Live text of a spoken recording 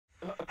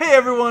Hey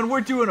everyone,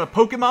 we're doing a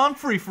Pokemon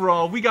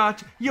free-for-all. We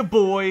got your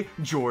boy,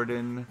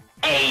 Jordan.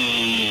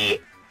 Hey!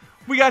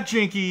 We got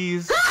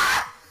Jinkies.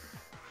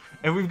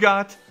 And we've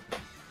got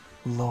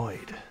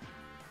Lloyd.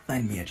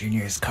 Find me a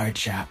Junior's card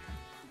shop.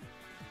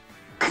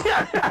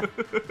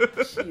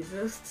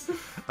 Jesus.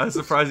 I was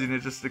surprised it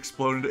just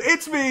exploded.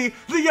 It's me,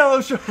 the Yellow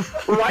Show.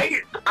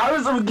 Right? I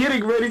was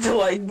getting ready to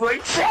like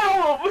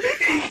tell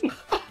him.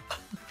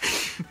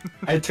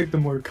 I took the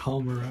more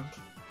calmer route.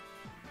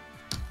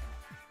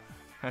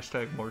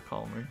 Hashtag more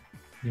calmer.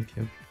 Yep.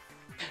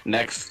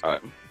 Next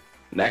time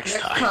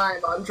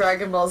On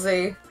Dragon Ball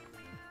Z.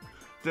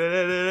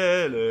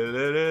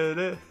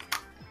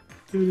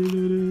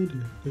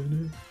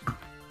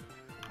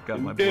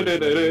 Got my voice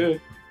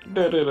ready.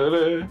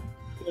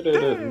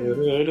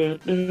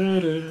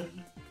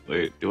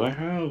 Wait, do I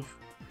have?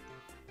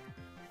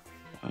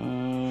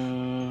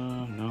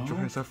 No.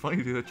 Jordan, it's not funny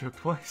to do that joke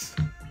twice.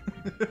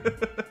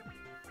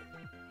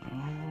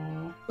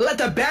 Let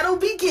the battle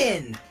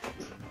begin!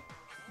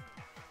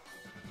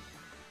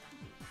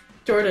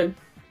 Jordan.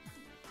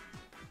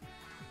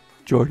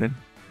 Jordan.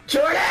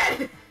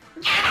 Jordan!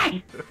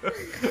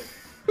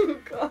 Oh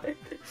god.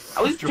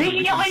 I was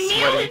thinking of my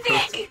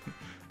music!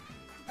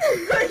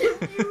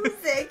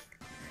 Music!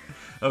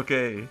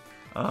 Okay,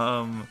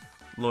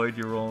 Lloyd,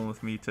 you're rolling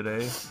with me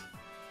today.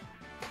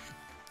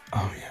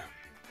 Oh yeah.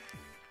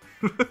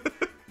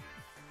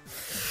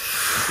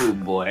 Oh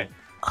boy.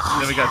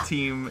 Then we got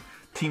Team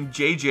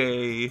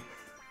JJ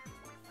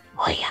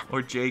Oh yeah.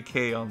 or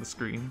JK on the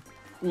screen.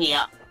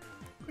 Yeah.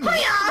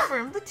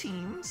 Confirm the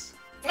teams.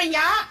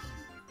 Yeah!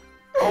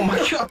 Oh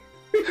my god.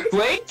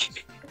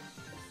 Blake?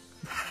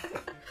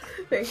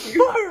 Thank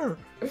you. Fire!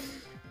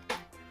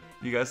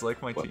 You guys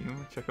like my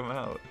team? Check them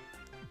out.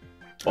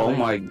 Oh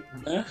my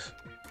goodness.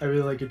 I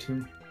really like your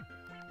team.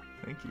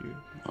 Thank you.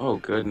 Oh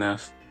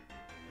goodness.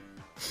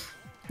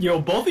 Yo,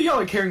 both of y'all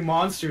are carrying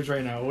monsters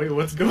right now. Wait,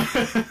 what's going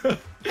on?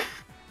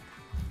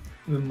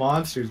 The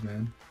monsters,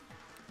 man.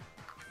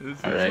 This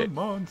is Alright. a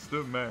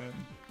monster man.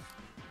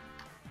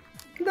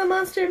 The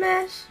Monster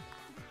Mash.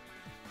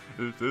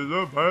 This is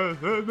a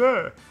monster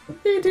man.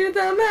 You do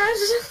the mash.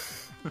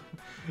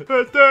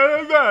 It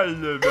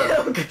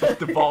just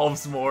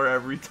devolves more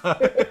every time.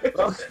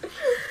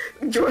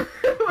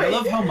 I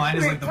love how mine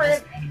is like the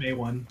most Brandon, anime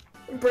one.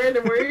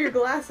 Brandon, where are your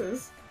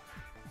glasses?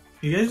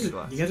 You guys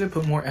Glasses. have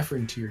put more effort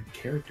into your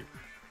character.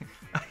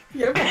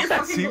 You have your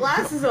fucking See-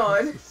 glasses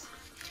on.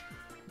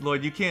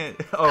 Lloyd, you can't.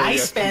 Oh, I yes,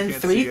 you spend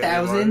can't see any of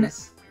 3,000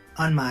 ours.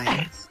 on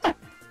mine.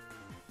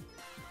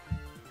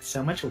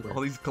 So much work.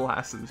 All these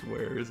glasses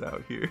wearers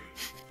out here.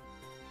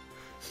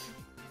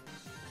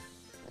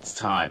 It's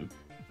time.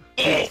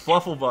 It's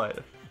Flufflebutt.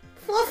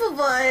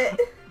 Flufflebutt.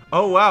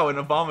 Oh wow, an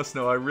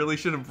Abomasnow. I really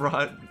should have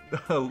brought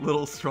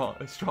a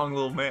strong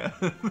little man.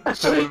 That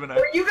would have been.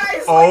 Were you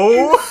guys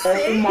Oh! like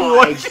insane? Oh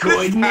What my just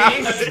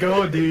goodness! Let's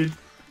go, dude.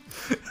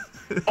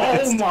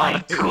 Oh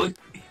my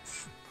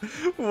goodness!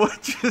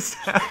 What just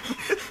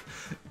happened?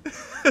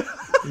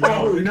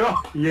 Oh no!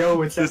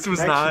 Yo, it's that This was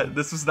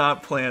connection.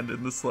 not planned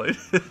in the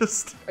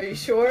slightest. Are you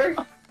sure?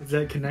 It's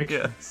that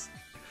connection. Yes.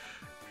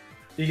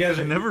 You guys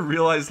I are never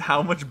realized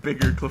how much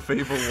bigger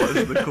Clefable was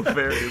than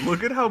Clefairy.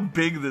 Look at how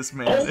big this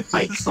man Oh is.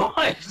 my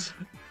gosh!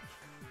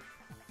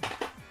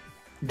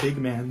 big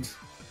mans.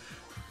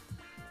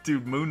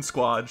 Dude, Moon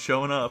Squad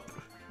showing up.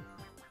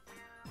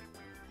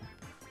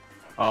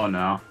 Oh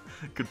no!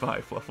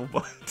 Goodbye,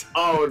 Flufflebutt.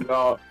 Oh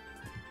no!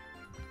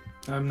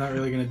 I'm not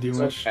really gonna do It's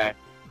much. okay.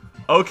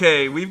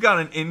 Okay, we've got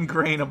an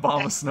ingrain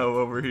Abomasnow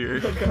over here.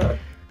 Oh god.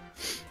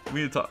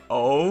 We need to talk.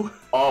 Oh,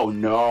 Oh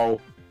no!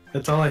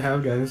 That's all I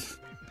have, guys.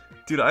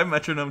 dude, I have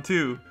Metronome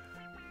too.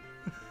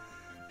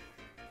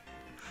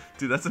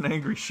 Dude, that's an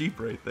angry sheep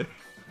right there.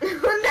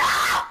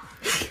 No!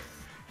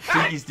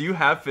 Jinkies, do you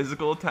have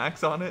physical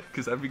attacks on it?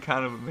 Because that'd be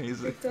kind of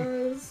amazing. It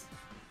does.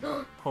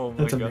 Oh my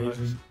That's gosh.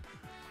 amazing.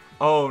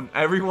 Oh,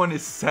 everyone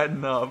is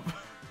setting up.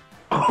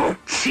 Oh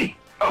gee!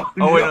 Oh,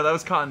 Oh wait, no, that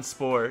was Cotton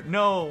Spore.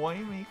 No, why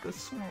you make us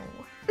slow?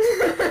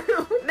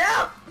 No!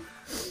 I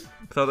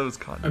thought that was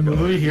Cotton. I'm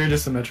literally here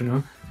just a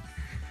metronome.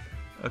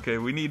 Okay,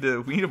 we need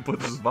to put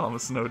this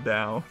Abomasnow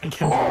down. I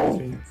can't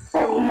do anything.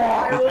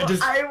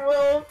 I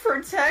will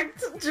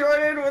protect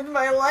Jordan with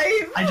my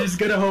life. I just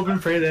gotta hope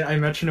and pray that I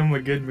metronome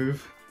a good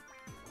move.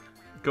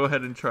 Go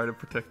ahead and try to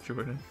protect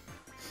Jordan.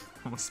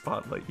 I'm gonna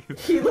spotlight you.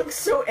 He looks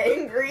so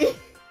angry.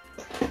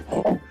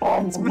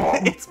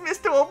 It's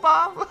Mr.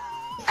 Obama.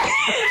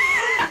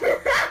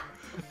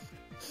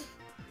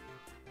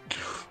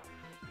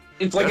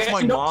 It's like That's I my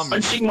end up mom.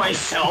 punching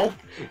myself.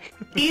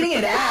 Eating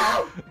it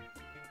out!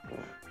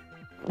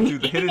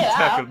 Dude, the hidden Yeah.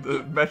 tech of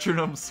the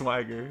metronome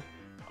swagger.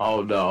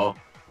 Oh no!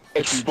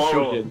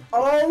 Explosion!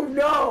 Oh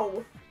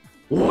no!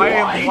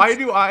 Why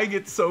do I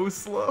get so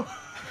slow?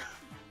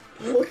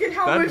 Look at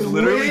how That much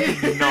literally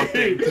weight- did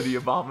nothing to the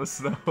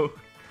Abomasnow.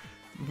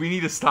 We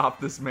need to stop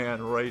this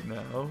man right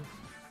now.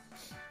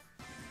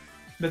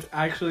 That's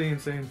actually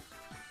insane.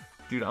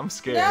 Dude, I'm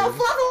scared. No,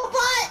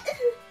 Flufflebutt!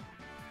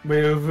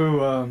 Wait, of who,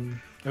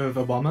 of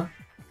Obama?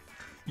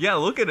 Yeah,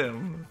 look at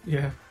him.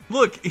 Yeah.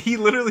 Look, he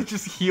literally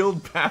just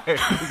healed back.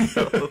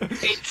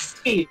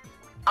 Hey,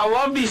 I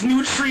love these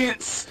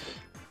nutrients.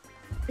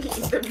 Eat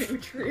the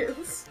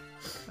nutrients.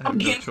 I'm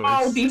getting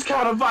all these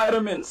kind of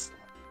vitamins.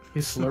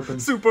 He's slurping.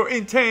 Super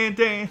intense.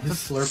 He's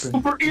slurping.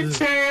 Super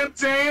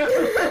intense.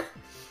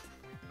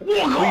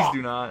 Please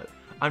do not.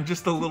 I'm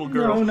just a little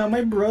girl. No, not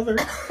my brother.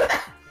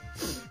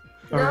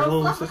 Or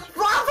little sister.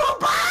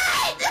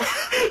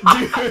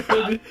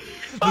 Dude,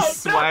 The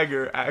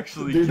swagger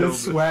actually dude, killed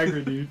that's me.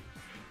 swagger, dude.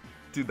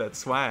 Dude, that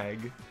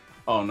swag.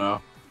 Oh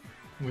no.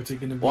 What's it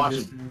gonna be? Watch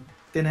this it. time?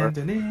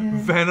 Dun-dun-dun-dun.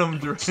 Venom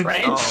Drench.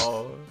 Drench?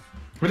 Oh.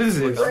 What is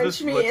this?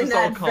 Drench me in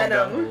that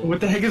venom. What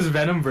the heck is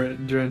Venom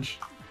Drench?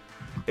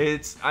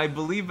 It's, I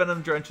believe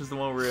Venom Drench is the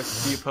one where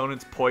if the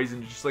opponent's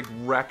poison just like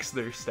wrecks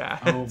their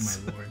stats. Oh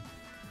my lord.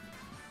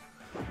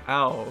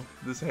 Ow,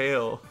 this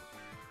hail.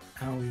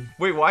 Owie.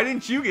 Wait, why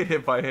didn't you get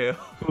hit by hail?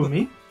 Who,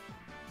 me?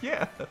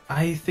 Yeah.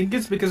 I think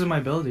it's because of my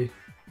ability.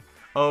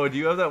 Oh, do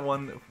you have that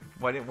one?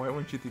 Why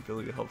weren't you the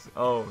ability that helps?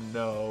 Oh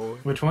no.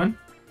 Which one?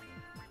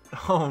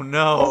 Oh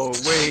no,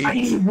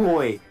 Tiny wait.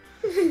 boy.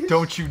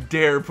 Don't you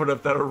dare put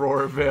up that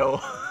Aurora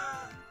Veil.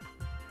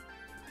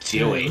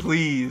 Silly.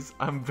 Please,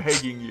 I'm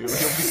begging you.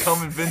 You'll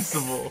become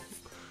invincible.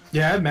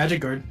 Yeah, I have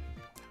Magic Guard.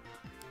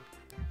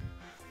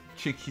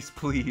 Chickies,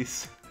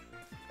 please.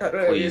 I don't know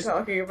what you're Please.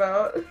 talking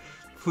about.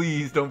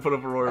 Please don't put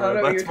up Aurora I don't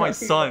know Veil. what That's you're my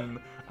talking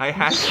son. I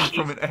hatched him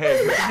from an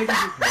egg.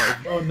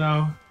 Oh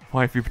no.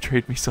 Why have you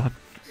betrayed me, son?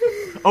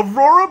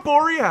 Aurora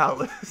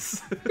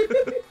Borealis!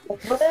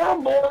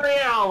 Aurora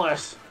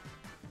Borealis.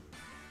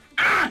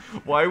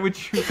 Why would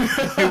you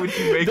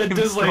make That him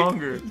does, like,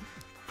 stronger?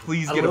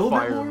 Please a get a little bit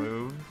fire more?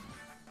 move.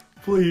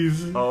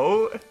 Please.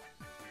 Oh,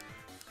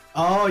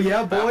 Oh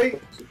yeah, boy.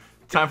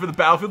 time for the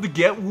battlefield to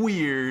get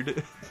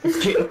weird.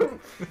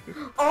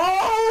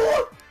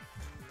 Oh!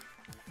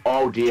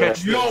 Oh dear.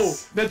 Catch Yo,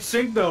 this. that's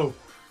sync though.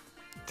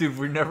 Dude,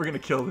 we're never gonna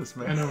kill this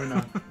man. I know we're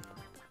not.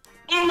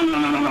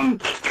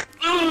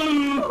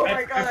 Oh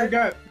my I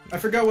god.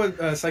 forgot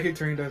what Psychic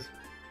Terrain does.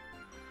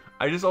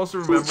 I just also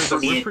remember that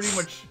we're Shit. pretty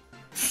much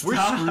we're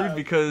Stop. screwed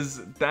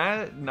because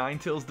that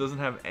Ninetales doesn't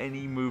have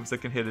any moves that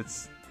can hit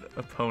its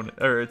opponent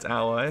or its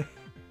ally.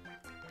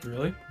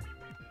 Really?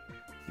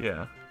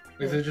 Yeah.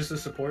 Is it just a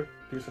support?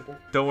 Pure support?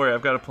 Don't worry,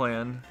 I've got a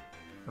plan.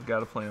 I've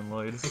got a plan,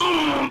 Lloyd.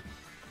 I'm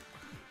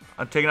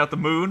taking out the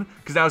moon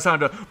because now it's time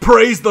to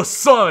praise the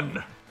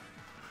sun.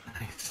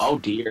 Nice. Oh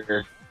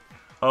dear.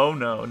 Oh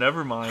no,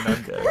 never mind,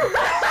 I'm dead.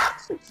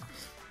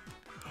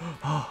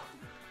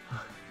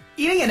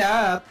 Eating it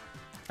up.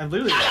 I'm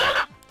literally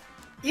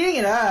eating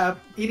it up.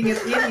 Eating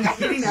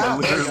up.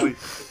 Literally,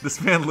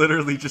 this man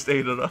literally just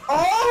ate it up.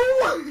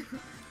 Oh!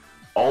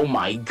 Oh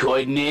my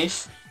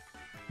goodness.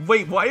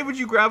 Wait, why would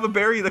you grab a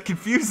berry that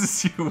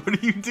confuses you? What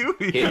are you doing?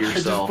 Hit I just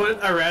yourself. put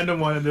a random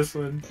one in this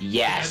one.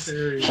 Yes.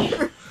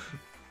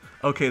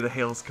 Okay, the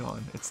hail's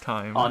gone. It's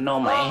time. Oh no,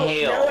 my Oh,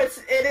 hail. no, it's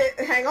in it.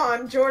 Hang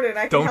on, Jordan.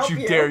 I can Don't help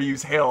you dare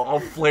use hail. I'll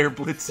flare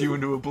blitz you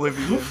into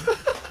oblivion.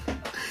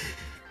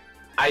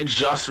 I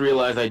just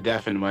realized I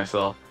deafened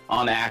myself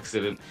on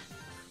accident.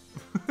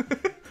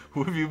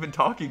 Who have you been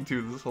talking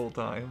to this whole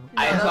time?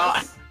 I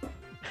thought.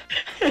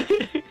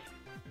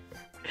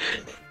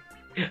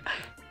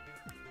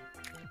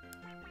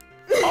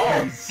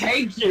 Oh,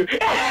 thank you.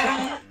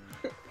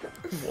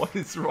 What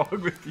is wrong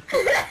with you?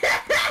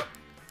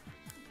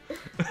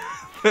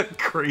 That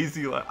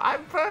crazy laugh.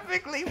 I'm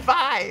perfectly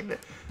fine.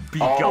 Be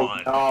Oh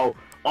gone. no.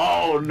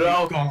 Oh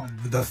no.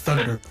 The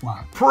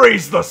thunderclap.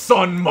 Praise the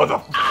sun,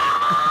 mother.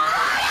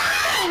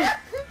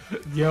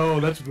 Yo,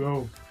 let's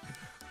go.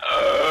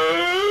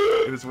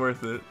 It was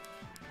worth it.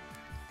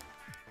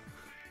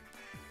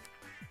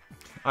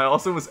 I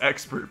also was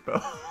expert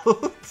belt.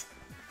 Oh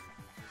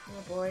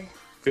boy.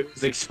 It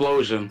was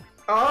explosion.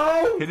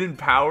 Oh! Hidden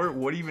power?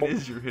 What even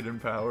is your hidden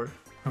power?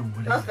 Oh, what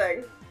is it?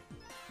 Nothing.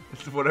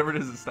 It's whatever it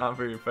is, it's not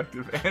very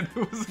effective. And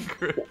it was a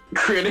crit.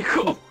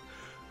 Critical.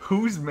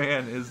 Whose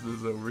man is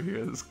this over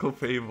here? This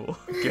Clefable.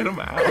 Get him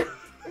out.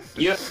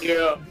 You're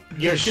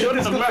shooting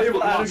this the little mess people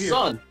with out my of here.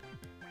 son.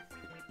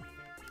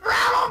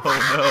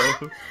 Oh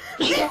no.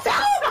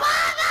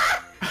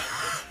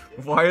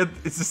 Why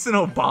is this an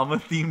Obama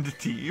themed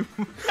team?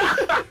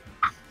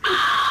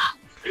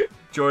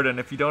 Jordan,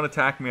 if you don't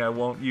attack me, I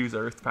won't use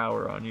Earth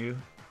power on you.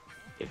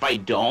 If I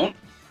don't,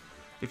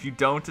 If you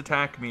don't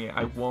attack me,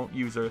 I won't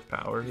use Earth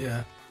power.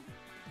 Yeah.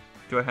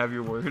 Do I have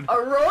your word?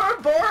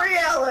 Aurora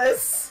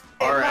Borealis!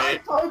 In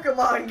Alright. my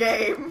Pokemon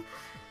game!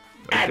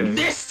 at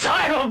this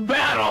time of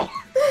battle.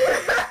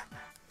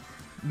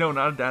 No,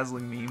 not a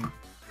dazzling meme.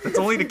 That's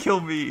only to kill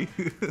me.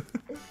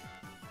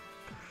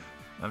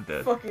 I'm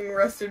dead. Fucking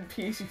rest in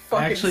peace, you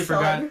fucking I actually son.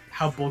 forgot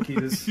how bulky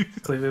this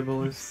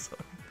Clavable is.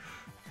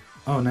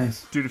 Oh,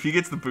 nice. Dude, if he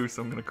gets the boost,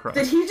 I'm gonna cry.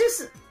 Did he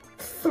just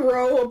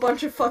throw a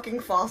bunch of fucking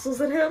fossils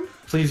at him?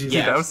 Please use Dude,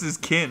 Yeah. that was his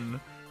kin.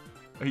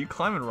 Are you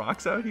climbing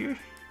rocks out here?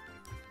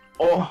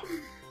 Oh.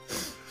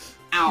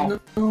 Ow.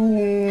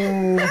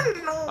 No.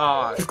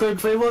 Ah, This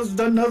Clavable has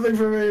done nothing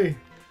for me.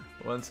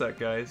 one sec,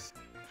 guys.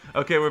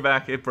 Okay, we're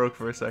back. It broke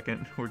for a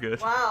second. We're good.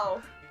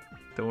 Wow.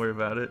 Don't worry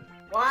about it.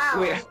 Wow.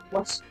 Wait,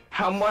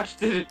 how much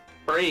did it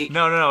break?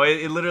 No.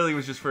 It literally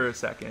was just for a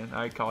second.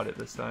 I caught it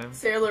this time.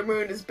 Sailor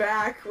Moon is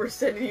back. We're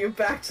sending you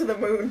back to the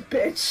moon,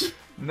 bitch.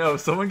 No,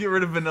 someone get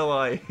rid of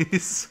Vanilla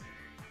Ice.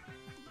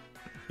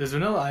 There's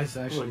Vanilla Ice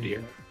actually. Oh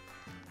dear.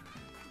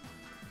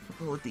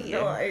 Oh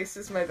Vanilla Ice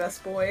is my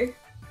best boy.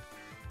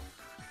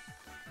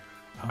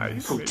 I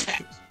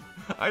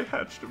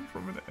hatched him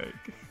from an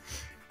egg.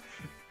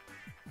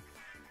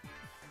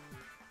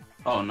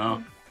 Oh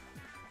no.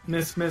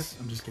 Miss.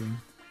 I'm just kidding.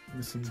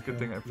 It's a good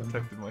thing I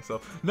protected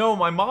myself. No,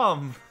 my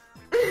mom!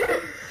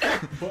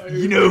 What?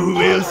 You know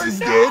who else is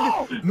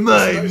dead?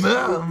 My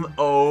mom!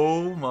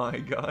 Oh my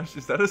gosh,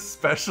 is that a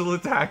special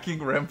attacking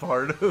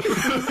Rampardo?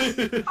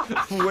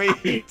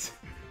 Wait.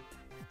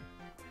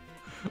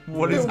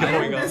 What is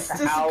going on? This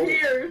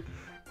disappeared.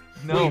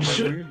 No, Wait,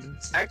 should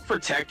X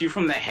protect you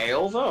from the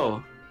hail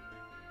though?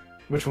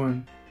 Which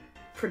one?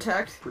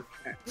 Protect.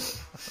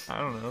 I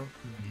don't know.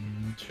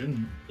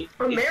 Shouldn't.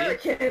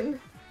 American.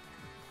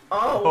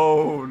 Oh.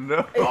 Oh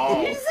no. Do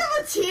you just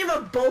have a team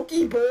of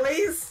bulky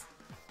boys?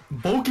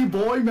 Bulky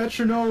boy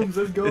metronomes,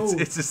 let's go.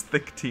 It's his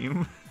thick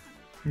team.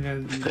 Yeah,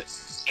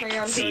 Hang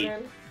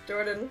on,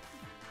 Jordan.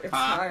 It's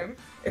time.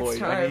 It's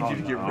Lloyd, I time. need you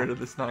to get rid of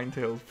this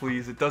Ninetales,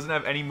 please. It doesn't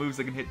have any moves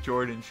that can hit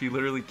Jordan. She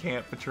literally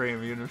can't betray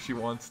him even if she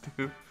wants to.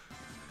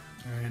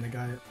 Alright, I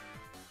got it.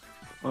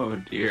 Oh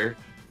dear.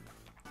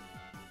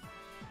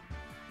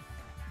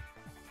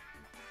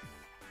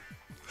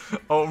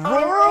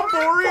 Aurora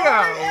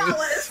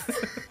Borealis!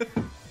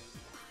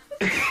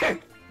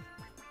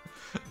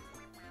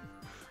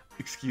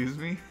 Excuse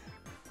me?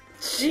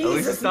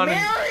 Jesus, Mary!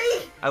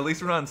 At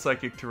least we're not in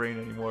psychic terrain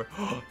anymore.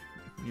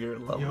 You're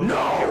in love with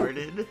No!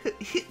 Jordan.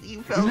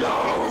 You fell in No!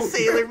 love with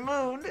Sailor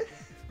Moon.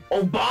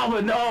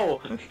 Obama, no!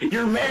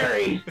 You're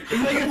married!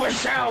 Think of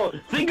Michelle!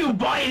 Think of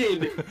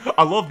Biden!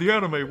 I love the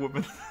anime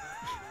woman.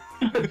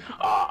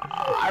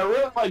 I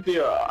really like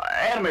the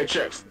anime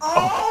chicks.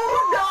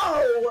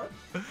 Oh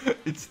no!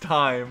 It's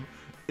time.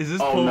 Is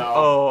this Oh, no.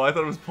 Oh, I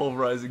thought it was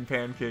pulverizing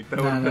pancake. That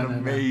would have No, been no.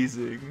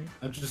 amazing.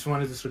 I just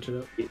wanted to switch it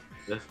up. You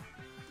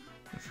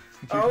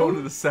Oh. go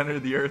to the center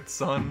of the earth,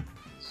 son.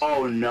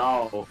 Oh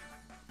no.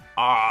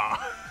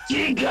 Ah.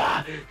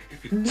 Giga!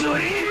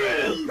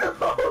 Dream!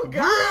 Oh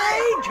god!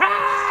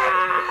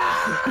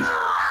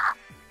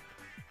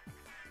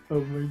 Oh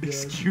my god.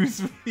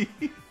 Excuse me.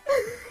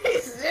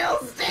 He's still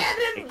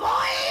standing,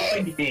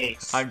 boy!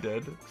 I'm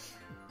dead.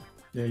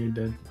 Yeah, you're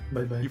dead.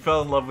 Bye bye. You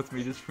fell in love with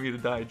me just for me to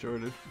die,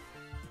 Jordan.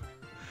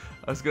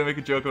 I was gonna make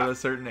a joke about a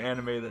certain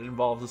anime that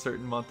involves a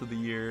certain month of the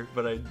year,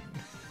 but I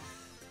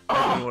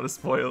didn't want to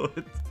spoil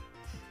it.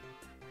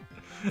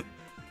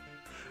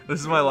 This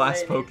is my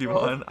last Right, April.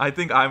 Pokemon. I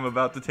think I'm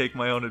about to take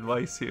my own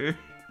advice here.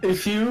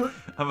 If you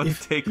I'm about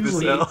to take you this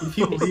leave, L. if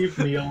you leave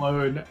me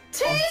alone,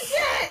 Take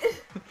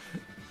it!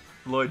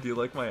 Lloyd, do you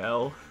like my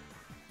L?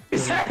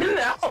 Is that an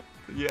L?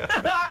 Yeah.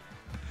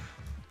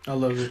 I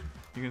love it.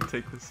 You're gonna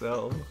take this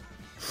L.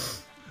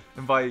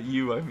 And by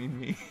you, I mean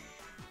me.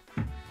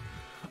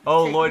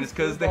 Oh, Take Lloyd, these it's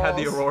because blue they had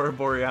the balls. Aurora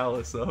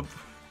Borealis up.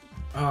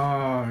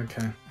 Oh,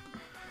 okay.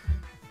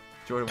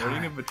 Jordan, what are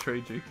you gonna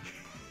betray Jakey?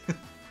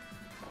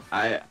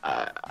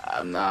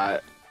 I'm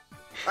not.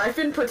 I've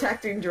been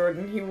protecting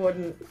Jordan, he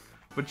wouldn't.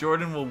 But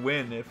Jordan will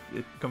win if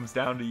it comes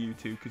down to you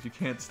two, because you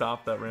can't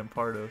stop that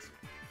Rampardos.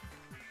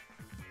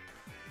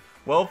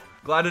 Well,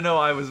 glad to know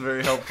I was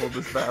very helpful in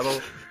this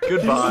battle.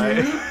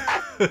 Goodbye.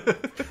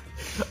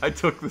 I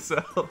took the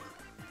cell.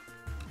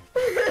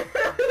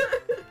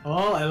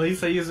 Oh, at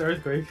least I used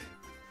Earthquake.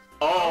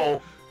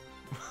 Oh!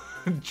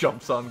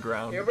 Jumps on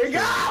ground. Here we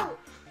go!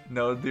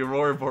 No, the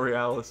Aurora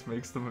Borealis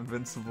makes them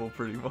invincible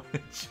pretty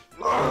much.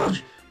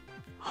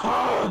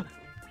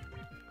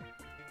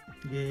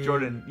 Yeah.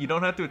 Jordan, you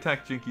don't have to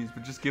attack Jinkies,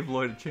 but just give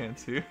Lloyd a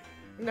chance here.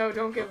 No,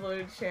 don't give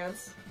Lloyd a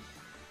chance.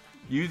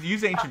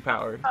 Use Ancient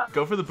Power.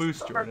 Go for the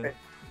boost, Jordan. Use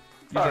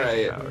Alright.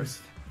 Ancient Power.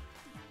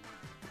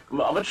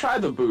 I'm gonna try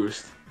the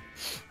boost.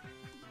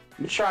 I'm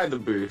gonna try the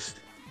boost.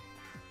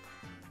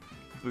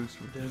 Boost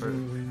with There's first.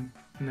 moving.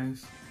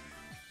 Nice.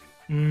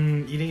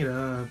 Eating it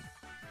up.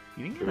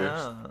 Eating it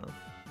up.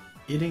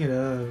 Eating it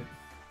up.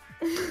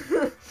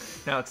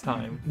 Now it's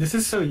time. This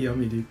is so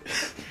yummy, dude.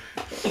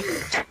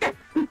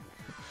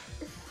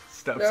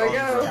 Steps There we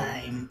on go.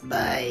 ground.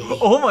 Bye.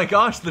 Oh my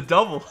gosh, the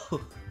double.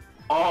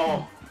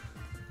 Oh!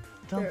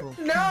 Double.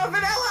 No,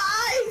 Vanilla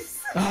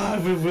Ice!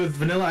 With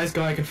Vanilla Ice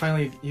gone, I can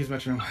finally use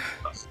Metronome.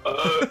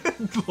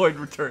 Lloyd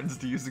returns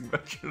to using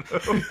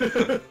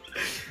metronome.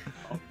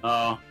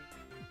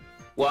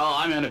 Well,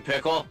 I'm in a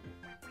pickle.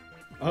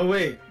 Oh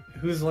wait,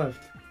 who's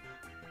left?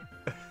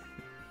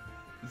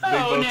 They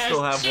both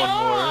still have one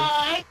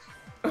more.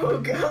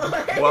 Oh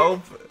god.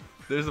 Well,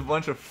 there's a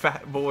bunch of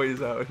fat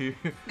boys out here.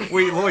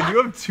 Wait, Lloyd,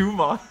 you have 2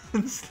 mons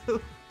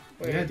still?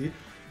 Wait. Yeah, dude.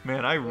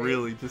 Man, I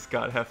really just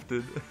got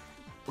hefted.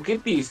 Look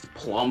at these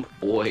plump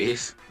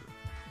boys.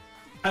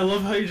 I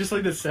love how you just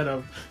like the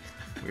setup.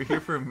 We're here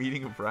for a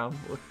meeting of brown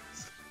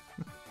boys.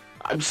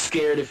 I'm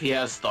scared if he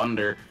has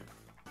thunder.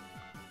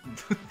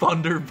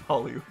 Thunder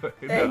Bollywood.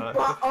 Hey,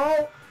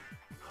 oh!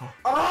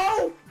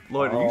 Oh!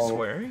 Lloyd, are you Oh.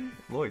 swearing?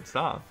 Lloyd,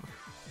 stop.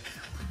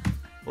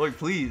 Lloyd,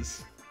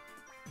 please.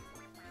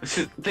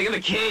 Think of the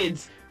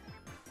kids.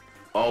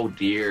 Oh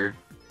dear.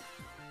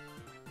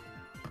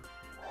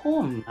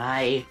 Oh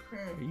my.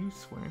 Are you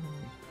swearing?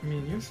 I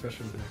mean, you're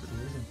special.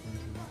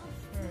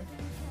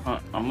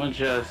 I'm gonna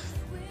just.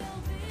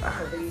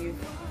 Believe.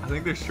 I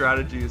think their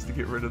strategy is to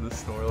get rid of the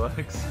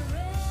Snorlax.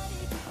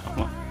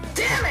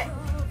 Damn it!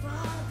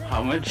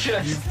 I'm gonna You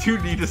just. two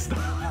need to stop.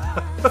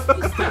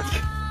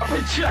 I'm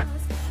gonna just.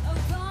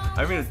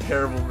 I made a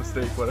terrible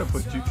mistake when I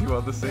put you two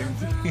on the same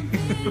team.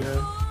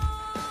 Yeah.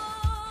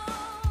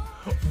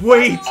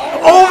 Wait!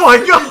 Oh my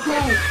god!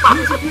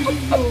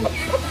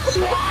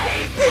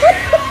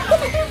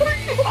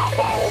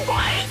 Oh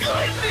my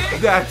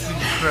goodness! That's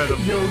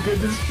incredible. Yo,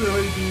 good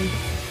destroy, dude.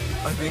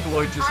 I think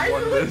Lloyd just I'm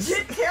won this.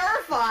 legit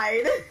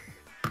terrified.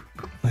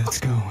 Let's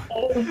go.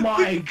 Oh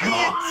my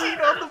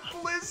god! on the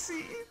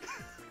Blissey.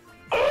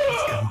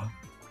 Let's go.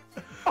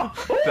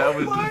 That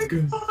was Let's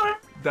go.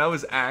 that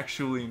was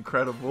actually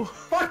incredible.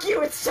 Fuck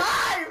you, it's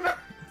time!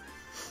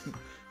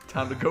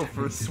 Time to go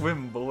for a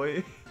swim,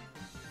 boy.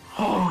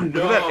 Oh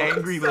no! Look at that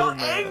angry So little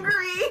man.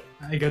 angry!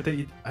 I got to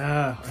eat.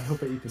 I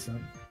hope I eat this up.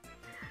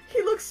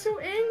 He looks so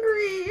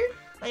angry.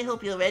 I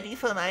hope you're ready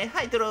for my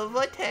Hydro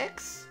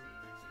Vortex.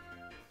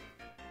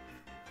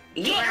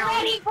 Get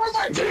ready for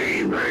the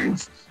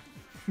demons!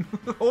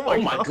 Oh my,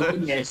 Oh my god.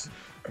 goodness!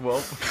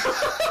 Well,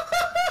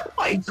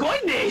 My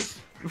goodness!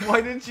 why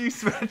didn't you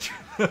smash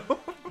your nose?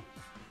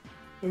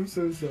 I'm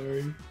so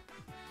sorry.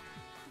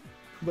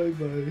 Bye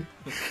bye.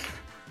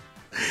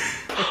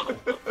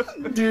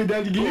 Dude,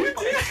 that guillotine.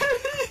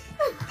 That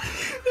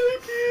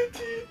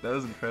guillotine. That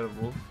was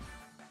incredible.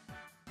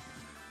 Oh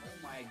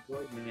my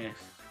goodness!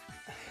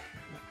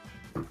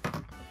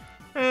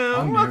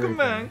 I'm Welcome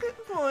very back,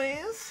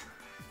 boys.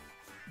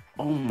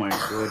 Oh my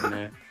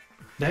goodness!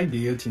 That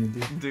guillotine,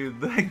 dude.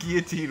 Dude, that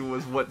guillotine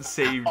was what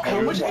saved How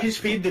you. much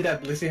HP did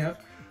that Blissey have?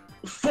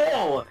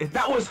 Full!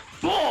 That was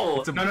full!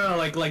 It's a, No,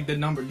 like the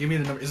number. Give me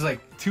the number. It's like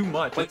too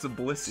much. It's a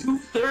Blissey.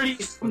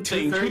 230 something.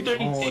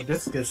 230. Oh,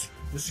 236.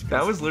 this.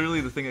 That was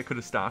literally the thing that could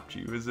have stopped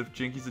you, is if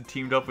Jinkies had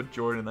teamed up with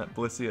Jordan, that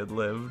Blissey had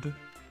lived.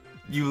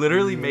 You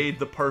literally made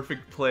the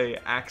perfect play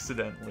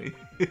accidentally.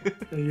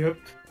 Yep.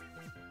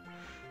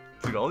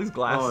 Dude, all these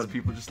glasses Oh,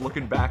 people just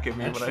looking back at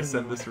me when I actually,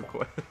 send this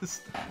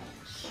request.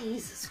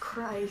 Jesus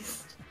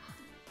Christ.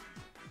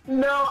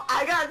 No,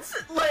 I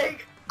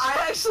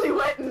actually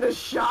went into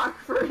shock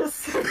for a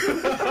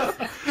second. No,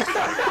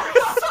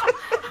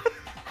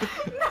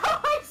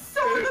 I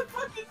saw the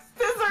fucking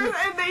scissors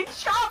and they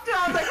chopped it.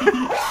 I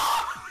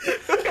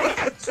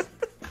was like,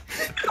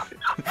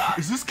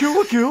 Is this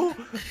kill a kill?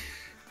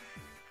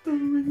 Oh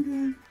my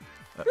god.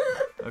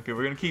 Okay,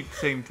 we're gonna keep the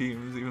same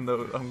teams, even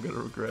though I'm gonna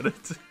regret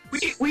it.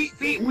 We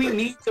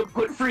need to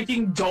put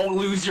freaking "Don't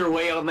Lose Your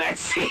Way" on that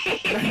scene.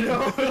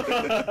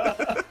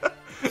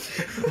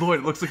 Lloyd,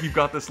 it looks like you've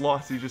got this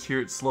lost. You just hear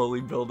it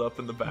slowly build up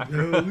in the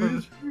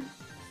background.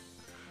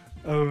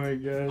 Oh my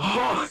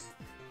god.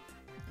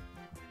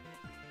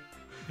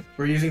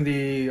 We're using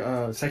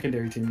the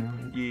secondary team now.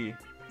 Right? Yeah,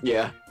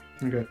 Yeah.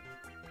 Okay.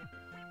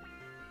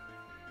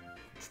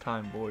 it's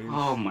time, boys.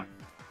 Oh my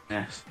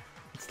goodness.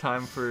 It's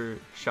time for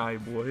Shy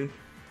Boy.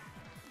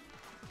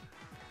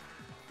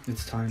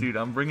 It's time. Dude,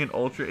 I'm bringing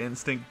Ultra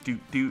Instinct,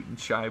 Doot Doot, and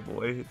Shy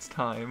Boy. It's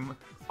time.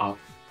 Oh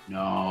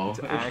no.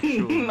 It's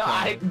actual Not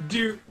time.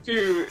 dude.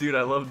 Dude,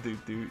 I love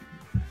Doot Doot.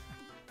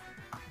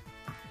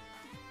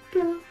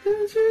 You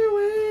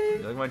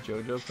like my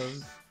JoJo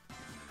pose?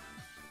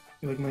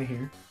 You like my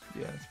hair?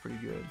 Yeah, it's pretty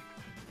good.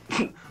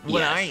 What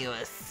Yes. are you,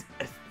 a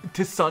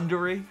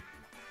Tsundere?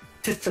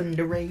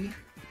 Tsundere.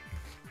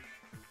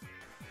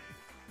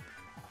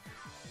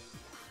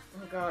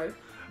 oh god.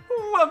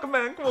 Welcome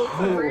back,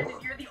 welcome. Brandon,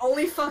 you're the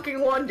only fucking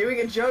one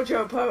doing a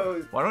JoJo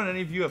pose. Why don't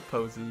any of you have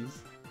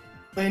poses?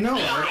 I know.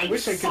 I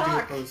wish I could do a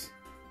Fuck. pose.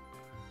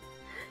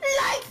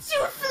 Like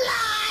to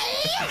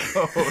fly!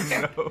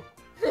 Oh no.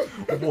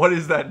 What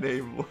is that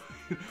name?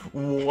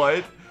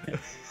 What?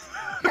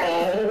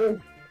 Oh.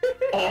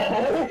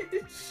 Oh.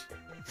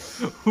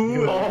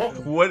 Who?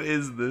 What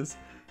is this?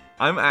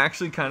 I'm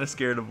actually kind of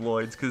scared of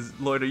Lloyd's, because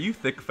Lloyd, are you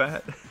thick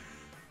fat?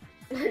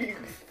 You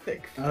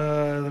thick.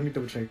 Let me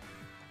double check.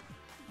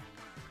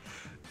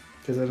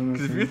 Because I don't know.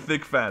 Because if you're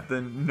thick fat,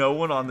 then no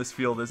one on this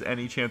field has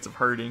any chance of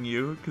hurting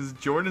you, because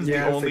Jordan's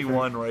Yeah, the only thick fat.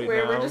 one right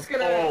Wait, now. we're just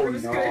gonna Oh, gonna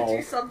no.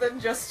 do something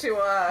just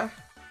to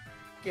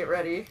get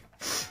ready.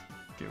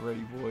 Get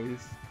ready, boys.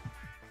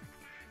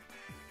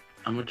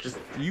 I'm gonna just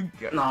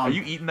No. Are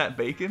you eating that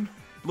bacon?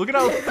 Look at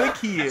how thick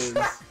he is.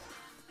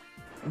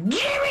 give me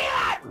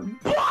that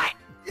butt.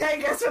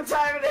 Hey, guess what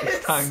time it is?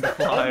 It's time to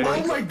fly.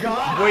 Oh my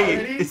god! Wait,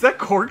 already? is that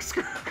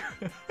corkscrew?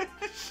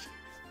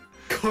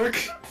 Cork?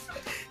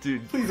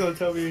 Dude, Please don't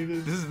tell me it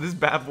is. this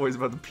bad boy's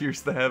about to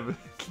pierce the heavens.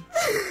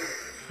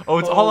 Oh,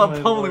 it's all up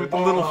my pummeling with the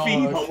lord. little Oh,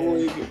 feet.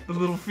 okay. The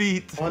little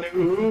feet.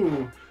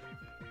 Ooh.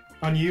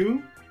 On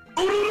you?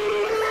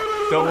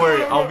 Don't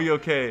worry, I'll be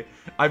okay.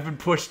 I've been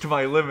pushed to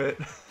my limit.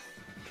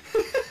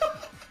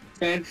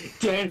 10,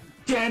 10,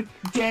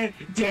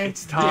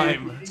 It's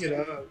time.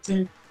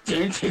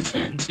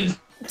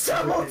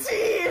 Double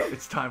team!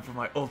 It's time for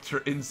my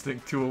ultra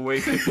instinct to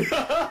awaken.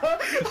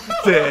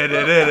 And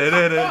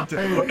Don't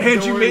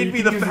you worry, made you me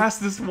can the use-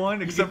 fastest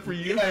one, except for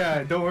you.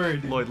 Yeah, don't worry,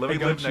 dude. Lloyd, let me I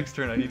got live you. next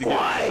turn. I need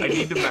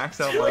to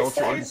max out my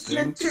ultra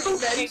instinct.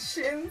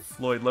 Interventions.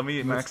 Lloyd, let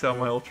me max out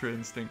my ultra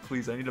instinct,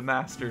 please. I need to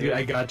master Dude, it.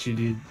 I got you,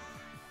 dude.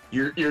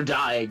 You're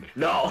dying.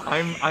 No.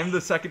 I'm the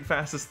second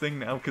fastest thing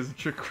now because of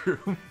Trick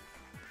Room.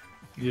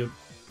 Yep.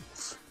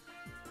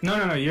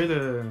 No, you're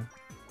the...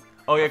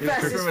 Oh yeah, because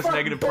Fast Trick as Room has fuck,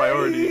 negative baby.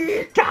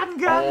 priority. Gun,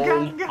 Oh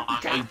gun, my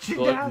gotcha,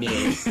 gun.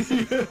 goodness.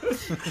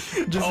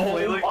 Just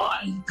play Oh like...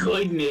 my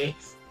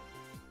goodness.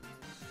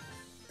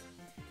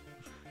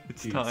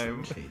 It's Dude,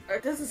 time. okay.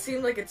 It doesn't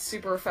seem like it's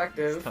super It's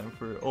effective. time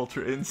for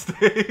Ultra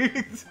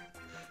Instinct.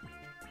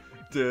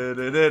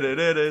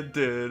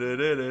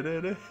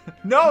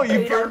 No,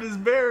 you burned his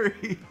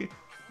berry.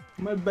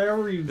 My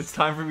berries. It's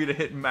time for me to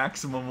hit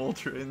maximum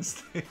Ultra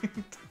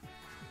Instinct.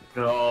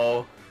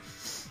 No.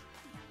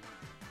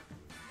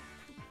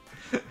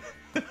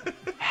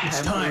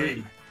 It's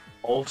time.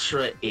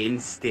 Ultra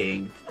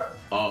instinct.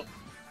 Oh.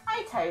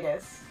 Hi,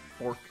 Titus.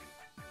 Fork.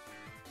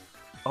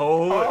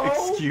 Oh,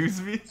 Oh. excuse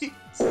me?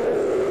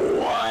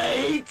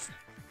 What?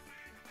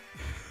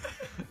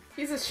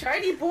 He's a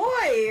shiny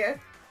boy!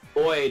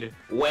 Lloyd,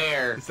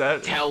 where? Is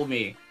that- Tell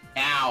me.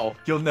 Now.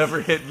 You'll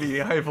never hit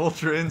me. I have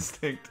Ultra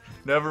Instinct.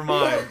 Never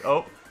mind.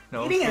 Oh,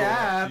 no. Eating still-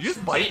 apps. Did you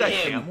just bite Get that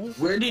him. camel?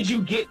 Where did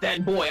you get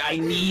that boy? I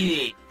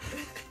need it.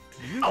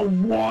 Did you, I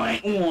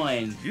want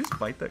one. did you just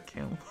bite that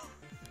camel?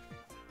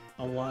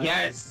 A lot.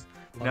 Yes.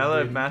 Now that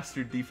I've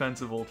mastered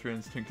defensive Ultra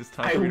Instinct, it's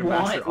time I for me to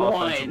master want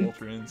offensive one.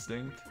 Ultra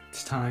Instinct.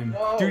 It's time.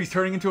 Whoa. Dude, he's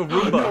turning into a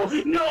No,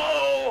 Roomba.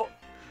 no.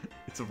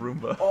 It's a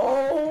Roomba.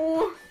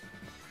 Oh!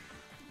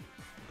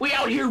 We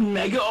out here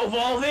mega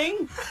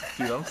evolving?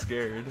 Dude, I'm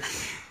scared.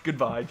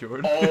 Goodbye,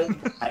 Jordan. Oh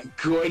my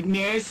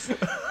goodness.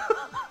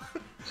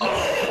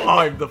 Oh.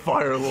 I'm the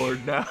Fire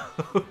Lord now.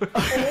 Oh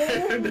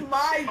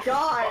my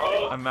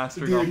god! I'm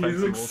mastering Dude, he offensive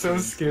looks Ultra so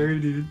Instinct. scary,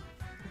 dude.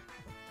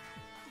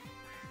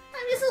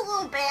 I'm just a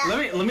little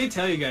bad. Let me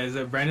tell you guys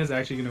that Brandon's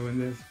actually gonna win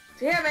this.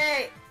 Damn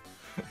it!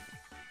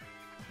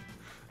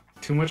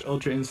 Too much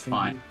Ultra Instinct.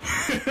 Fine.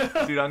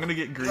 Dude, I'm gonna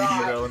get greedy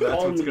God. though, and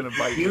that's what's gonna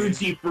bite me.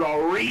 Beauty for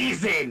a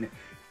reason.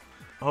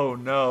 Oh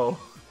no.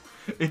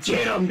 It's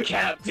Get him,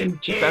 Captain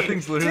Kid. that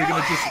thing's literally Do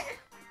gonna it! just.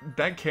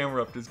 That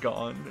camera up is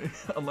gone.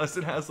 Unless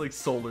it has like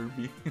solar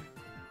beam.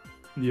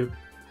 Yep.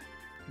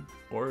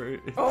 Or.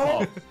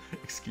 Oh.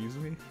 Excuse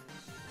me?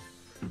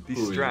 These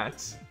Ooh.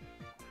 strats.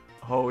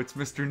 Oh, it's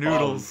Mr.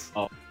 Noodles.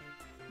 Oh,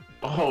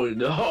 oh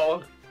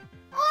no.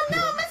 Oh no,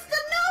 Mr.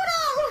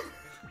 Noodle!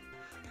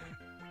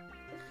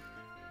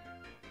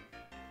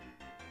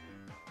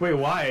 Wait,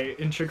 why?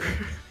 In Trick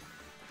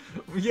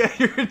Yeah,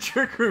 you're a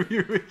Trick Room.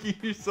 You're making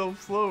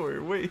yourself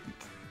slower. Wait.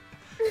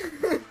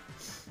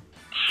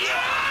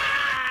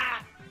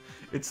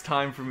 It's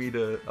time for me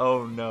to.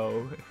 Oh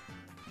no.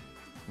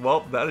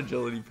 Well, that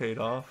agility paid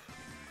off.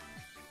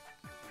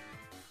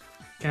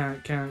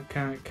 Can't,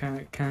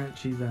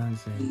 she's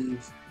dancing.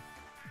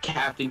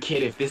 Captain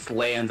Kid, if this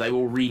lands, I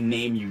will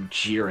rename you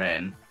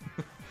Jiren.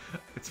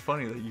 It's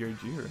funny that you're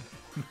Jiren.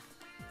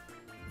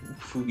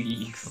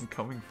 Please. I'm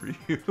coming for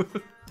you.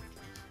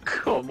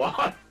 Come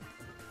on.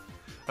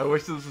 I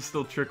wish this was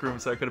still Trick Room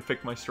so I could have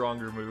picked my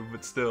stronger move,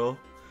 but still.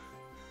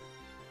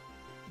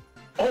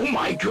 Oh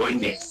my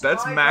goodness.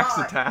 That's My max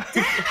God. attack.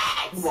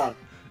 Come on.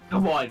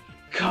 Come on.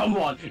 Come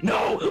on.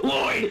 No,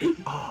 Lloyd.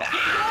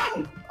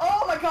 Oh,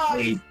 Oh my god!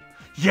 Please.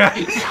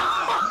 yes!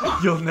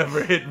 You'll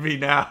never hit me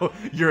now.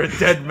 You're a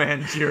dead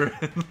man,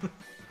 Jiren.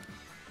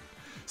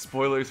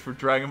 Spoilers for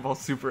Dragon Ball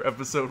Super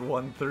episode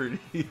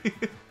 130.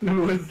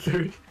 No, it's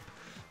 30.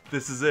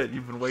 This is it.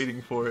 You've been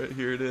waiting for it.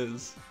 Here it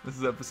is. This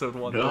is episode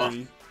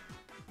 130.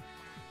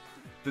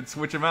 Then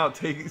switch him out.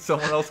 Take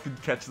someone else could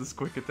catch this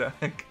quick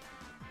attack.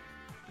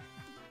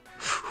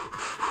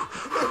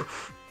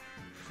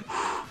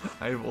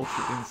 I have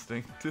Ultra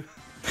Instinct.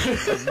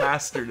 I've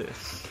mastered it.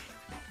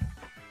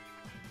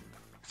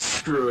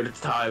 Screw it. It's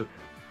time.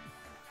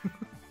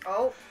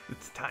 Oh,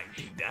 It's time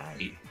to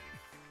die.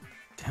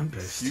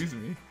 Tempest. Excuse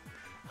me.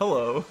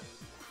 Hello.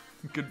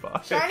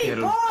 Goodbye. shiny Get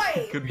him.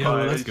 boy! Goodbye, Yeah,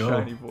 let's go.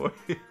 shiny boy.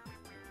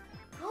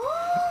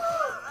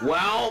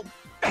 Well,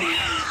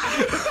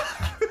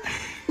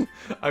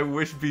 I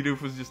wish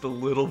Bidoof was just a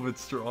little bit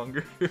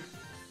stronger.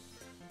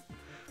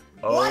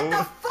 What the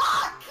Oh,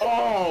 fuck?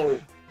 oh,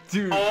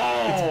 dude,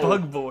 Oh. it's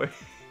Bug Boy.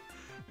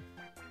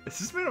 Is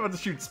this man about to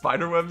shoot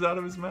spider webs out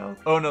of his mouth?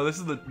 Oh no, this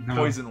is the No.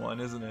 poison one,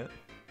 isn't it?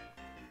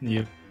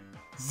 Yep.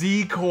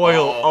 Z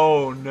Coil.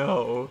 Oh. Oh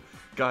no,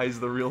 guys,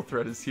 the real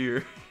threat is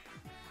here.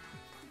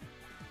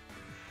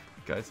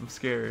 Guys, I'm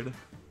scared.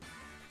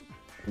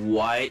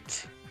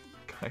 what?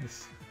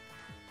 Guys,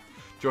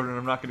 Jordan,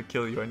 I'm not gonna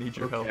kill you. I need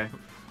your Okay. help.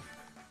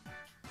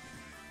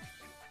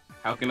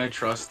 How can I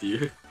trust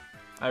you?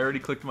 I already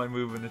clicked my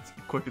move and it's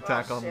quick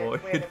attack oh, on shit.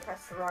 Lloyd. We had to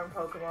press the wrong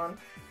Pokemon.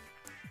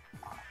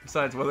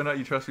 Besides, whether or not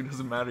you trust me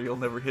doesn't matter. You'll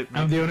never hit me.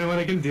 I'm the only one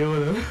that can deal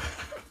with him.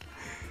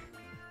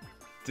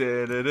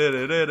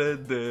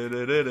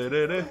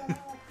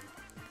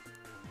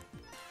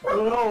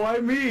 Oh, why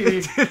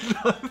me?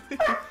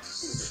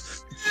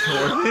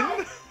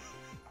 Jordan?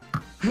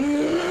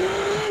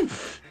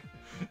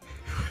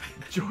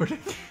 Jordan?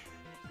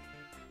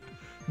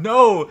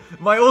 No!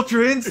 My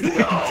Ultra Instinct!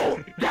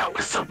 No, that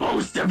was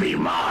supposed to be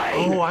mine.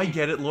 Oh, I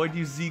get it. Lloyd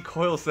used Z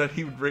coil so that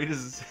he would rate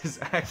his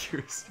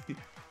accuracy.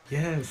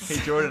 Yes.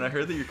 Hey Jordan, I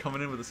heard that you're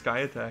coming in with a sky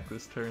attack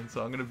this turn,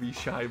 so I'm gonna be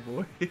shy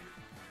boy.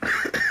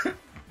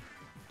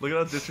 Look at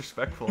how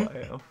disrespectful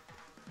I am.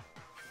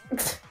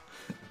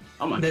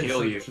 I'm gonna That's kill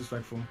so you.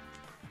 disrespectful.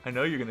 I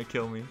know you're gonna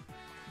kill me.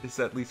 It's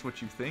at least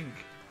what you think.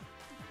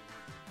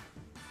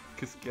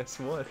 Cause guess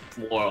what?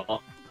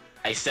 Well,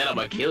 I said I'm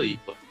gonna kill you.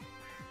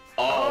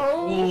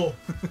 Oh.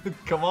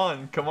 Come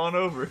on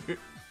over.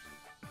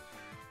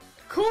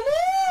 Come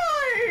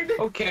on!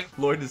 Okay.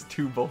 Lloyd is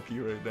too bulky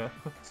right now.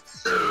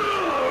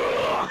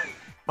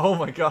 Oh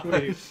my gosh.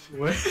 Wait,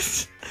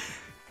 what?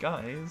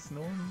 Guys,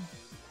 no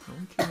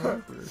one came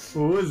over.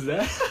 What was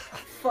that?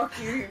 Fuck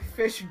you, you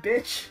fish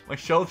bitch. My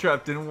shell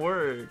trap didn't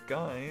work,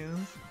 guys.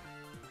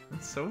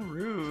 That's so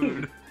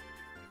rude.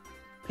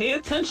 Pay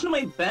attention to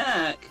my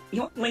back.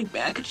 You want my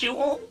back,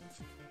 Jewel?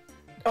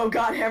 Oh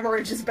god,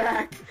 hemorrhage is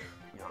back.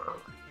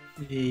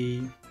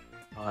 Hey.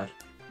 God.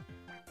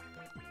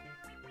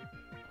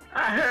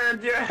 I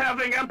heard you're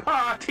having a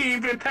party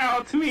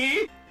without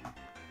me.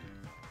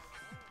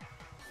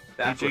 Hey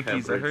That's what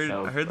Jinkies, I hemorrhage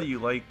sounds heard that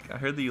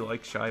you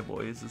like shy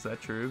boys. Is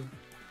that true?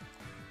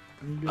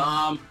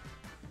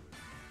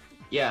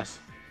 Yes.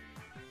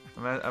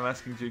 I'm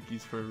asking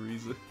Jinkies for a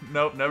reason.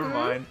 Nope, never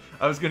mind.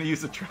 I was gonna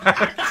use a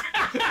tract.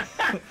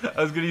 I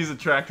was gonna use a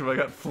tract, but I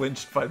got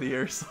flinched by the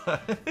air slash.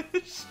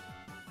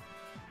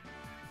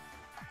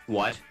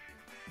 What?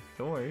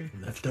 Don't worry.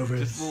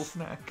 Leftovers. Just a little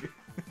snack.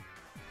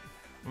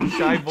 I'm a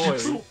shy boy.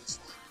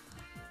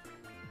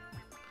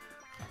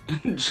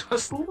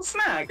 Just a little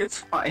snack. It's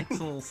fine. It's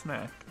a little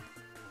snack.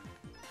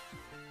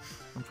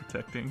 I'm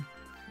protecting.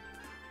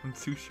 I'm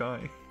too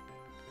shy.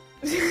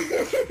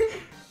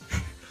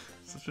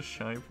 Such a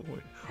shy boy.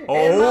 In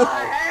Oh!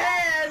 my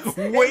hands!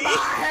 Wait! In my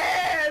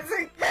hands!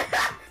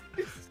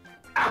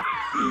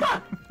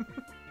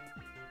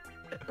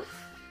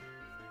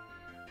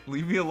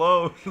 Leave me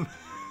alone.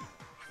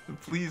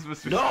 Please,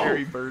 Mr. No.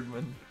 Scary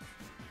Birdman.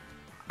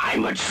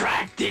 I'm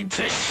attracted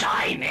to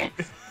shyness.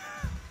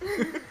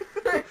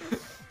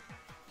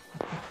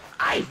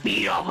 I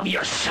feed off of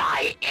your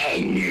shy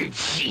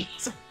energy.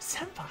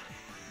 Senpai.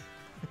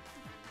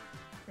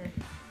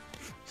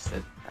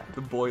 Said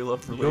The boy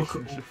love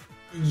relationship.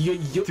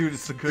 Dude,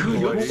 it's a good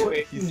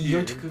boy. He's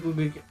here.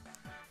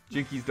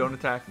 Jinkies, don't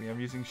attack me. I'm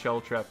using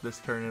Shell Trap this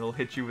turn. It'll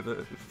hit you with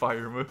a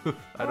fire move.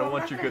 I don't I'm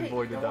want not your gonna good hit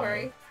boy you, to don't die.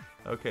 worry.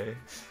 Okay.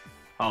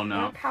 Oh I'm no.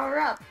 gonna power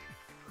up.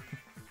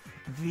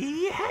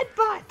 The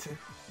headbutt.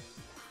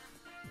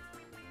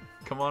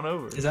 Come on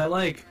over. Is that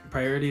like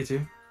priority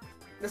too?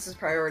 This is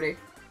priority.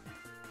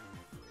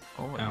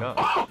 Oh my Ow. god.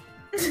 Oh,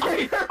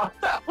 I thought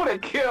that would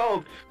have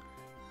killed.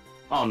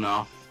 Oh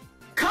no.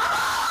 Come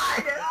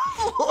on!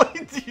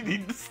 Lloyd, you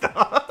need to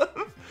stop.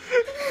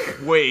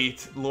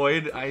 Wait,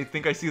 Lloyd, I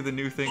think I see the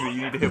new thing that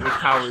you need to hit with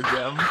Power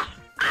Gem.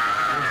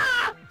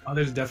 Oh,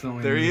 there's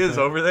definitely. There a he new is thing.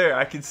 over there.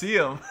 I can see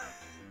him.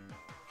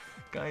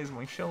 Guys,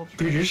 my shell trap.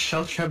 Dude, your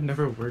shell trap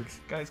never works.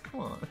 Guys,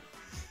 come on.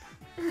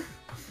 You're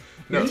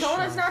No.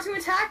 telling us not to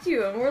attack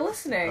you, and we're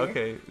listening.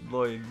 Okay,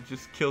 Lloyd,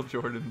 just kill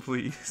Jordan,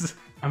 please.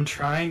 I'm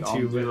trying to,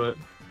 Don't do but it.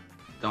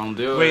 Don't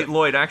do Wait, it.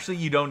 Lloyd, actually,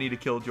 you don't need to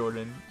kill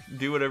Jordan.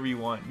 Do whatever you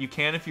want. You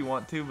can if you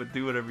want to, but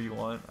do whatever you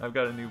want. I've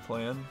got a new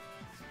plan.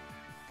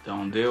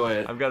 Don't do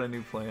it. I've got a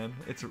new plan.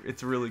 It's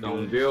really good.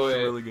 Don't do It's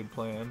it. a really good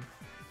plan.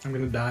 I'm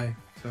gonna die.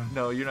 So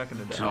No, you're not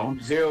gonna die.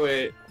 Don't do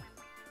it.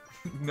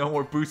 No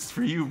more boosts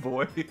for you,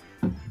 boy.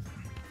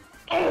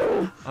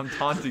 I'm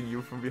taunting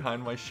you from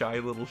behind my shy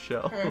little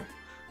shell.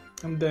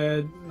 I'm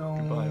dead. No.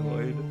 Goodbye,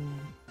 Lloyd.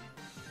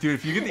 Dude,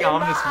 if you get the In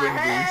ominous my wind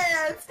boost,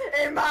 hands!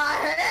 In my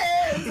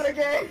hands!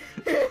 Okay.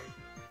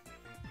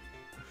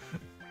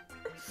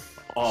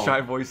 Oh.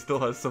 Shy Boy still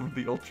has some of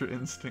the Ultra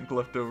Instinct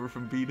left over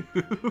from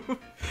Bidoo.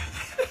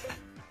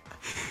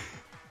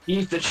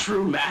 He's the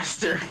true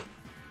master.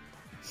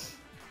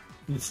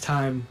 It's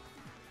time.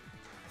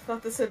 I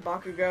thought this said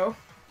Bakugo.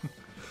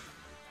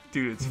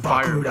 Dude, it's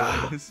fire,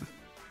 Bakuda. boys.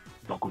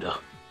 Bakuda.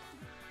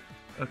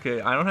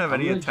 Okay, I don't have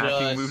any I'm attacking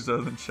just- moves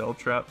other than Shell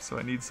Trap, so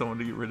I need someone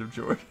to get rid of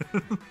Jordan.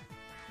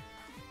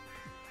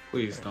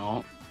 Please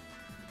don't.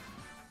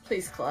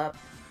 Please clap.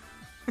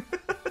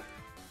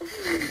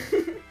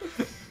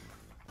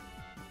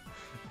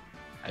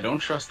 I don't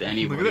trust Look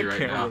anybody at that right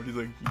camera. now. He's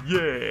like,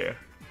 yeah.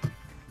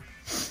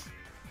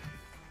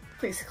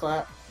 Please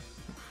clap.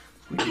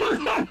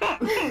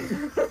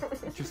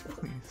 Just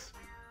please.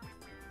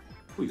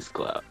 Please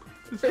clap.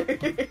 Just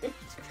please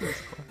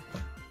clap.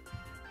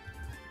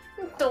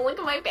 Don't look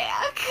at my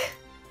back.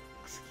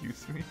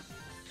 Excuse me.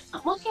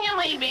 I'm looking at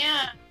my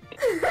back.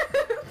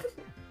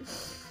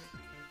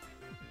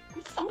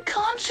 I'm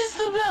conscious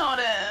about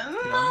it. Yeah,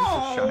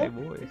 I'm just a shy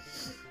boy.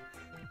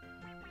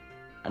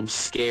 I'm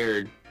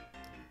scared.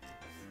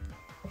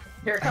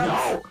 Here it comes.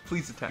 No!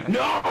 Please attack.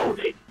 No!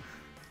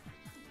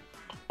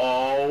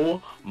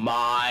 Oh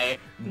my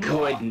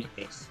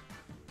goodness.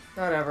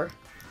 Whatever.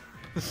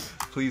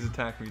 Please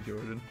attack me,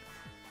 Jordan.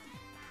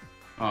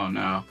 Oh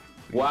no.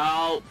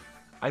 Well,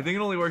 I think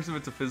it only works if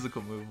it's a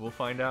physical move. We'll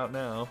find out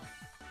now.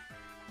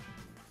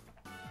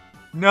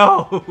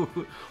 No!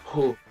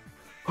 who?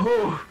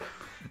 Who?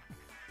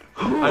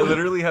 I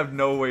literally have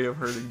no way of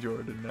hurting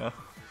Jordan now.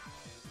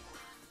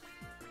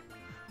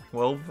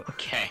 Well,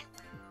 Okay.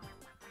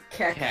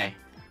 Keck. Okay.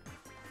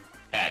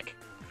 Heck.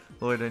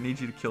 Lloyd, I need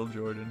you to kill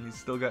Jordan. He's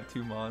still got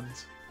 2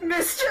 mons.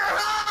 Mr.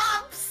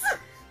 Hops!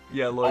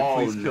 Yeah, Lloyd, Oh,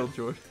 please no. kill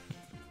Jordan.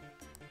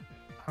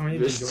 How many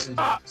did Jordan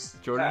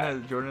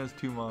have? Jordan has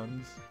 2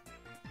 mons.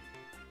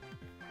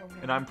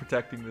 And I'm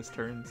protecting this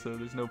turn, so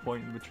there's no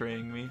point in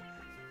betraying me.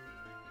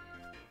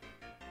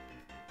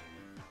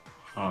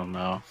 Oh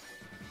no.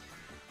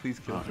 Please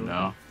kill Oh Jordan.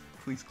 no.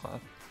 Please clap.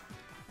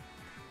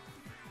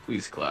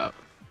 Please clap.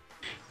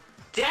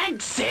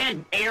 Dad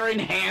said Aaron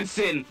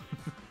Hansen!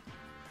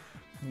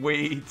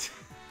 Wait.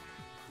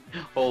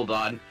 Hold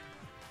on.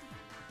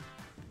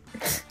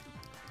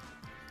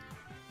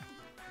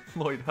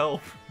 Lloyd,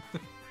 help.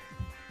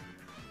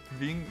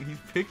 He's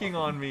picking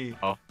on me.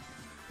 Oh.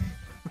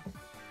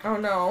 Oh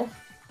no.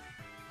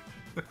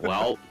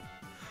 Well.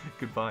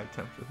 Goodbye,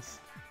 Tempest.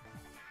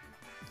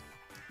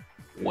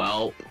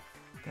 Well.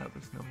 Yeah,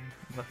 there's no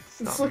nothing to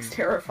stop This looks me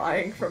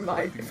terrifying from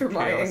my Chaos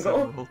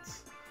angle.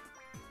 Emeralds.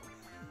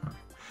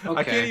 Okay.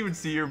 I can't even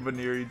see your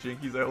Baneri,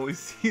 Jinkies. I only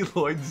see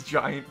Lloyd's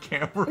giant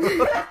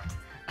camera.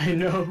 I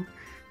know.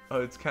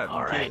 Oh, it's Captain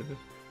Alright. Kid.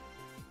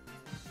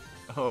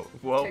 Oh,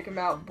 well. Take him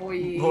out, boy.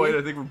 Lloyd,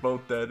 I think we're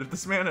both dead. If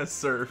this man has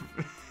surf.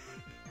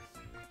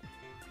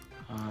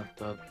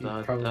 He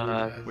probably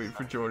has. Wait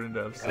for Jordan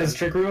to have surf. Has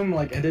Trick Room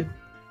like ended?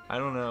 I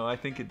don't know. I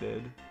think it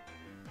did.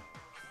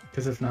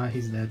 Because if not,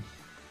 he's dead.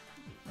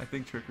 I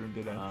think Trick Room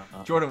did end.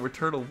 Jordan, we're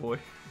Turtle Boy.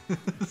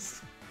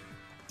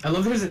 I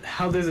love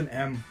how there's an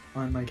M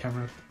on my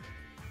camera.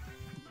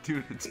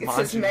 Dude, it's It says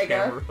Monster's Mega.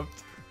 camera.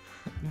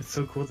 It's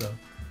so cool though.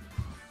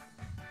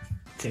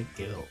 Take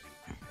kill.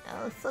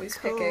 Oh, so Who's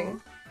cool.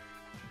 picking?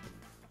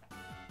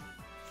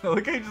 I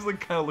like how he just like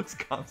kind of looks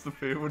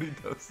constipated when he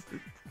does it.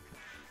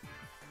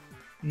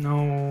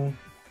 No.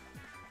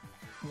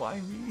 Why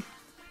me?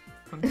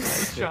 I'm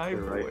just a shy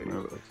boy.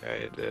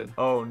 Okay, it did.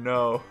 Oh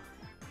no.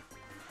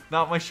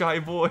 Not my shy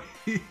boy.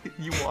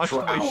 You washed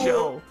my Ow.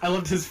 shell. I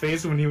loved his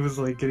face when he was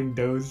like getting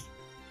dozed.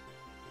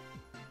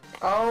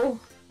 Oh.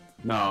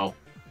 No.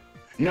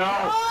 No!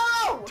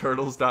 Oh!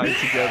 Turtles died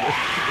together.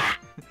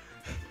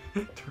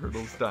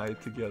 Turtles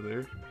died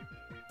together.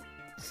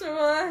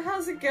 So,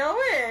 how's it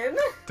going?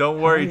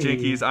 Don't worry, Hey.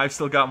 Jinkies. I've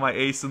still got my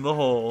ace in the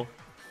hole.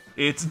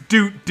 It's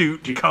Doot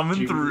Doot coming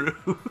Doot.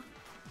 through.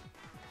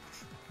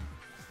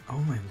 Oh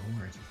my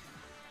lord.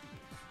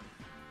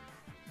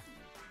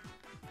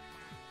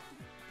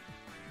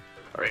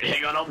 Alright,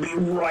 hang on, I'll be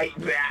right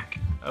back.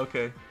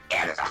 Okay.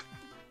 Here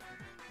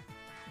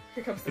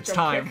comes the It's jump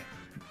time. kick.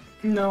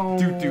 No.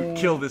 Doot Doot,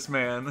 kill this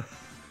man.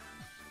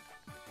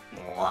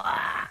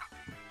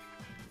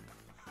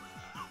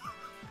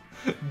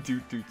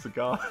 Doot Doot's a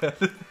god.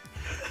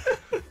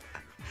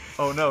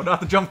 Oh no, not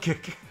the jump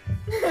kick.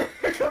 Here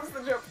comes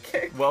the jump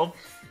kick. Well.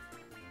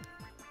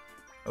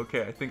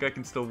 Okay, I think I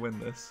can still win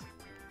this.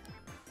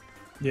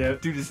 Yeah.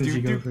 Dude, is since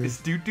you Doot go Doot, first. is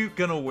Doot Doot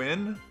gonna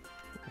win?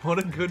 What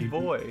a good Doot Doot.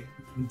 boy.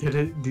 Did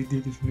it? Did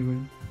you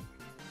win?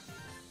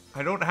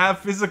 I don't have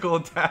physical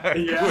attack.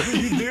 Yeah. What are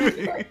you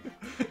doing?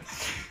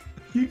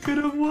 You could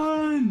have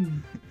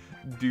won.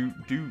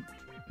 Doot Doot.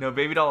 No,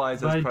 Baby Doll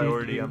Eyes has Bye, Doot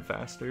priority. Doot. I'm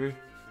faster.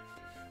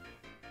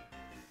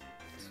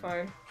 It's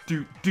fine.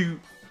 Doot Doot.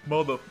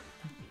 Mother.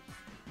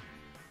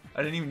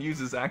 I didn't even use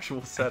his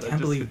actual set. I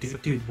can't believe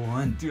hit Dude Dude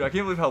won. Dude, I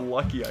can't believe how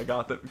lucky I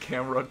got that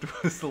Camera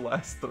was the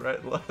last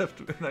threat left,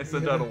 and I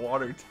sent out a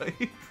water type.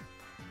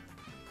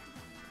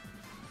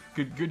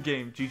 Good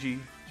game. GG.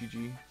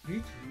 GG.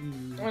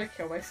 I want to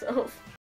kill myself.